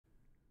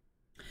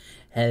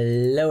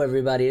Hello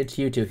everybody, it's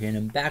YouTube here and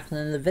I'm back with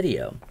another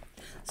video.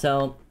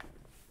 So,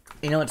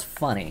 you know what's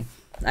funny?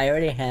 I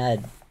already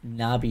had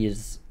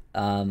Nabi's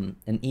and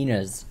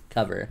Ina's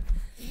cover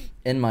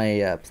in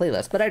my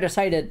playlist, but I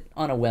decided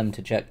on a whim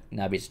to check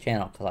Nabi's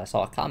channel because I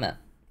saw a comment.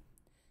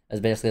 It was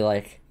basically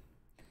like,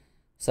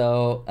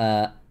 so,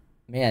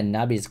 man,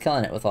 Nabi's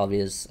killing it with all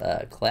these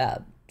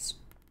collabs.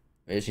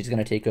 She's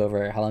gonna take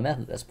over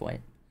Hololive at this point.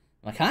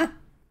 I'm like, huh?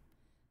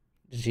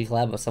 Did she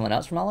collab with someone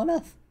else from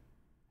Hololive?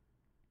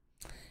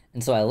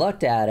 And so I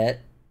looked at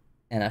it,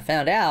 and I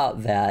found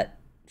out that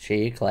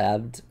she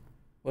collabed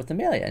with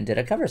Amelia and did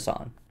a cover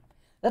song.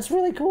 That's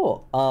really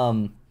cool.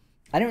 I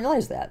didn't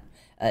realize that.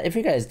 If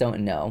you guys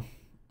don't know,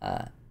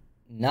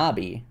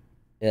 Nabi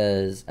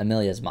is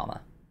Amelia's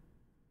mama.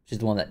 She's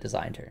the one that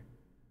designed her.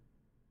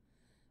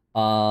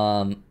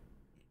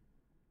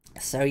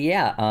 So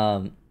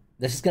yeah,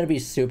 this is gonna be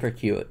super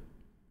cute.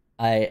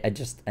 I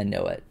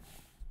know it.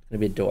 It's gonna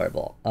be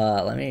adorable.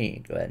 Let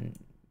me go ahead and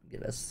give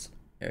this.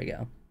 There we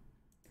go.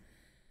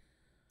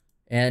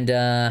 And,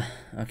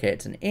 okay,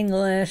 it's in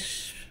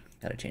English.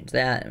 Gotta change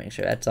that and make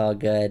sure that's all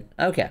good.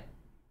 Okay.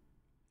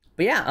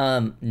 But yeah,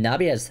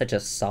 Nabi has such a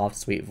soft,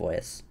 sweet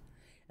voice.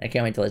 I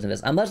can't wait to listen to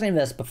this. I'm listening to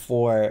this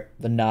before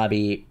the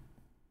Nabi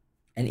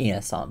and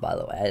Ina song, by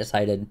the way. I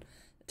decided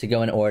to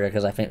go in order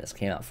because I think this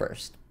came out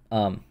first.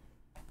 So,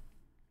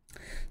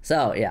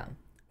 yeah.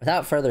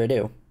 Without further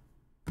ado,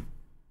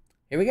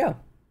 here we go.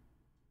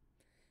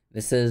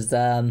 This is,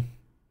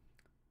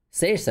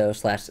 Say So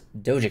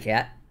 /Doja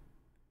Cat.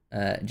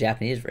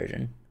 Japanese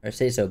version, or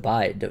Say So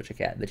by Doja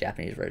Cat, the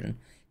Japanese version,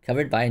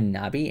 covered by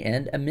Nabi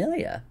and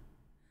Amelia.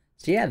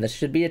 So yeah, this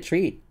should be a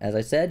treat. As I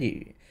said,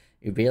 you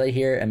barely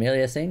hear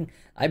Amelia sing.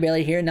 I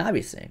barely hear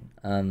Nabi sing.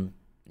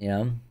 You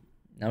know,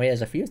 Nabi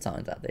has a few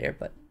songs out there,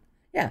 but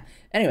yeah.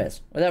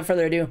 Anyways, without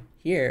further ado,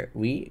 here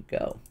we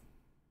go.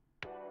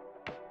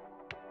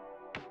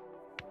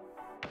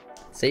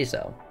 Say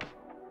So.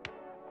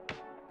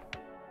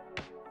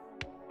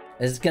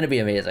 This is gonna be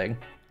amazing.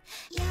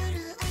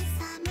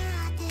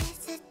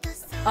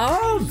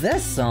 Oh,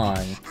 this song.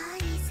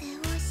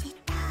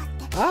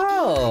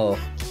 Oh.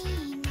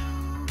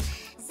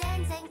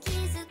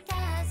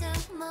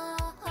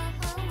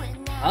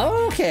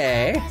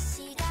 Okay.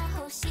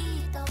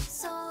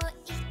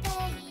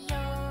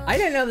 I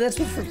didn't know this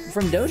was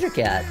from Doja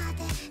Cat.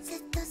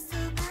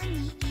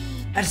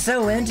 That's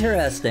so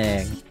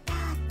interesting.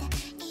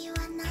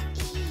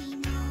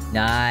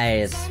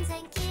 Nice.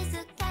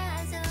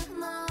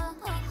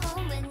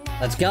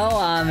 Let's go,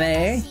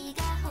 Ame.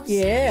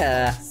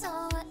 Yeah.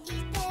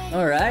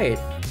 All right.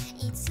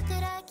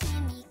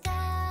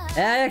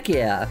 Heck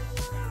yeah.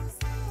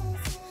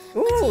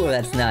 Ooh,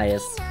 that's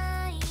nice.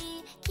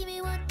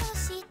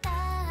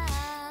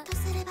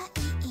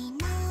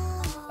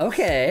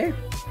 Okay.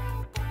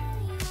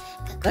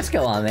 Let's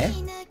go on, man.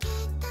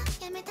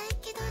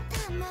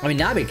 I mean,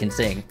 Nabi can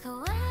sing.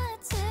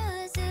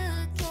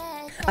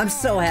 I'm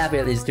so happy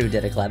that these two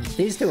did a collab.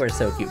 These two are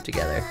so cute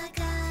together.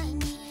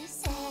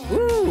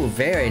 Ooh,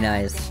 very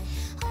nice.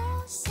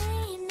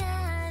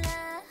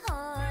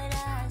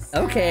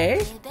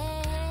 Okay.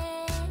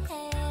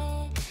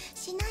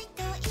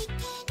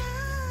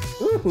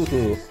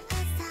 Ooh.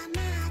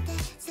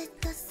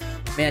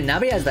 Man,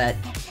 Nabi has that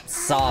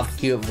soft,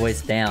 cute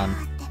voice down.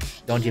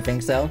 Don't you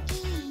think so?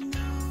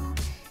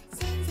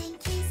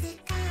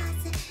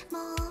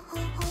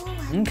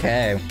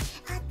 Okay.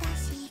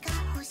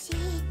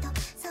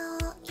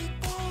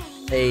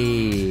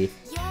 Hey.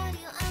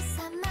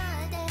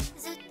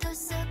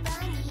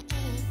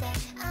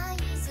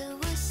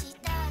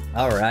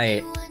 All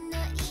right.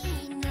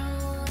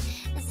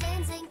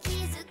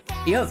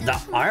 Yo, the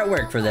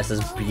artwork for this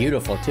is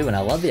beautiful too, and I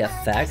love the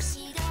effects.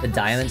 The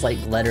diamonds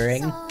like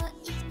glittering.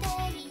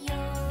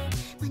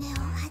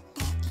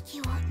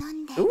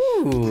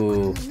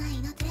 Ooh.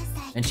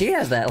 And she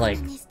has that like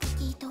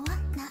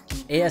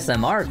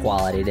ASMR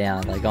quality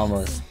down, like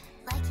almost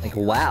like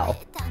wow.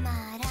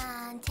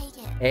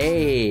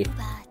 Hey.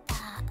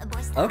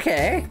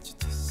 Okay.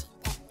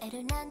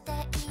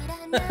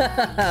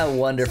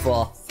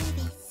 Wonderful.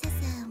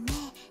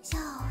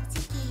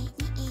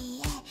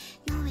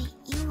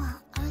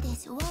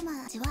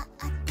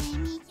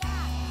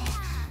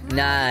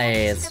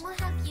 Nice.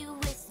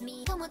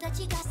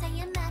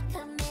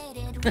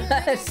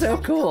 That's so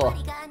cool.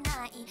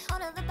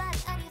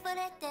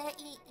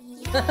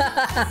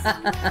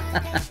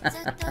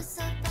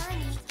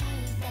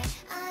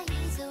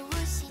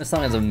 This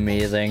song is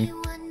amazing.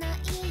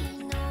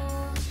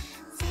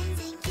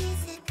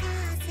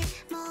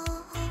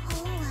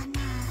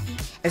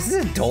 This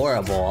is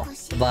adorable,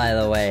 by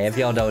the way, if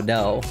y'all don't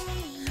know.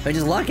 I mean,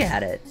 just look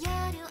at it.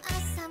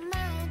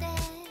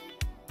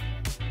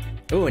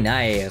 Ooh,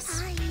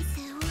 nice.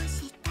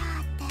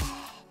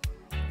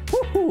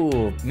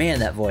 Ooh, man,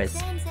 that voice.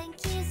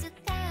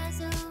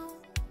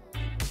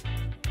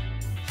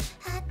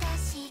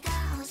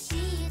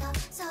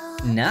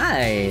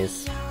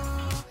 Nice.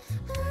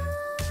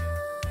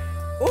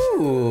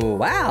 Ooh,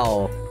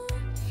 wow.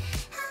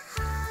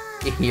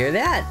 You hear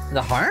that?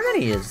 The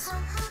harmonies.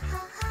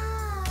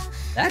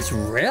 That's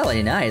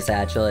really nice,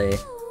 actually.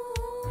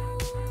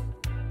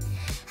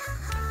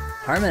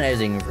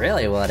 Harmonizing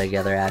really well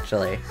together,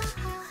 actually.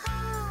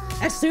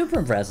 That's super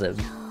impressive.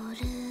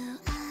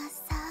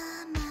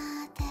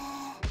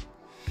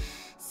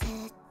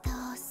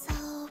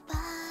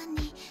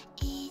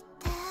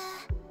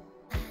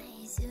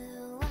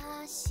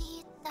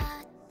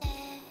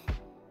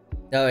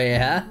 Oh,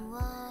 yeah?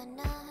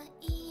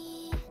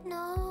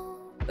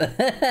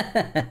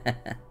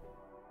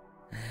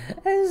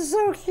 It's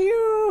so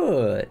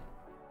cute!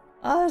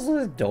 Oh, this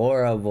is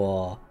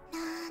adorable.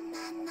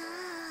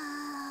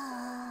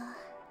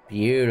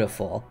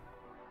 Beautiful.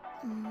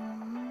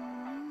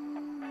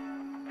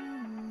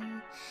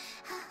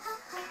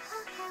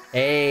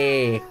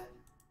 Hey!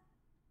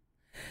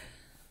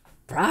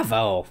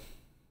 Bravo!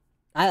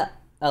 I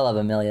love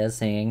Amelia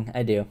singing.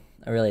 I do.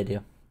 I really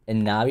do.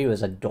 And Nabi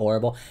was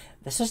adorable.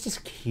 This was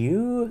just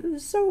cute. It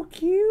was so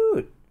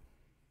cute.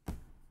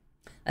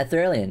 I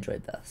thoroughly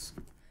enjoyed this.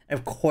 And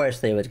of course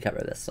they would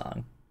cover this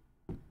song.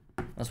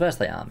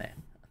 Especially Ame.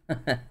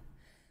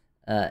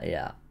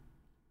 Yeah.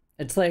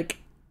 It's like...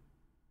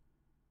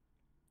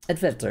 It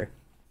fits her.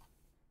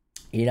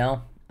 You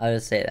know? I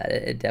would say that.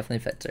 It definitely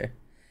fits her.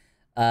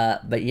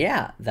 But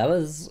yeah, that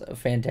was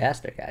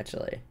fantastic,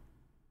 actually.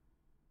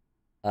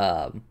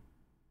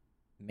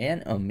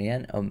 Man, oh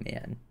man, oh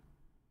man.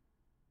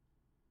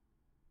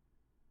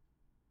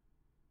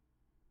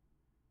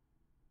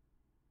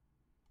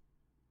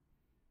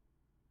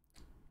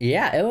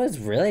 Yeah, it was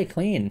really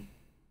clean.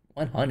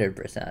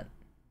 100%.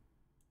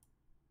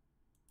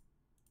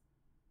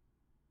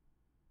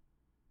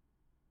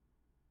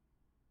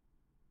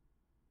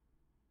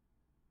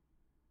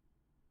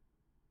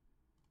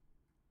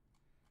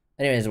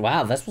 Anyways,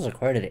 wow, this was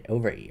recorded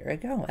over a year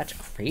ago? That's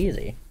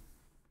crazy.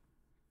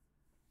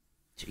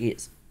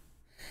 Jeez.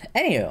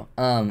 Anywho,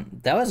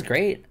 that was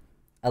great.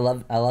 I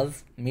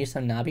love me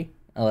some Nabi.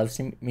 I love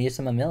me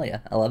some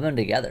Amelia. I love them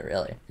together,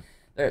 really.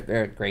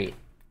 They're a great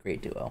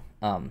duo.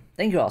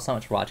 Thank you all so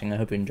much for watching. I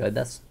hope you enjoyed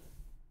this.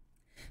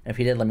 And if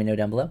you did, let me know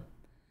down below.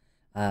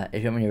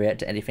 If you want me to react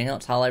to anything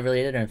else Hololive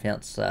related or anything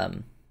else,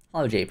 Hololive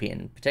JP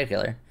in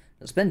particular.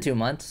 It's been 2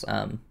 months.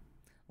 Let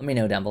me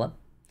know down below.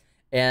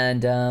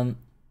 And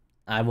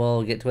I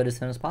will get to it as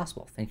soon as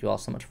possible. Thank you all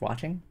so much for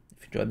watching.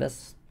 If you enjoyed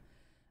this,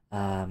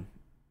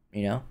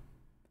 you know,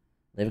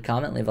 leave a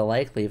comment, leave a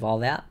like, leave all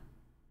that.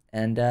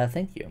 And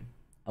thank you.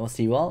 I will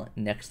see you all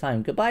next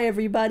time. Goodbye,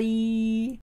 everybody.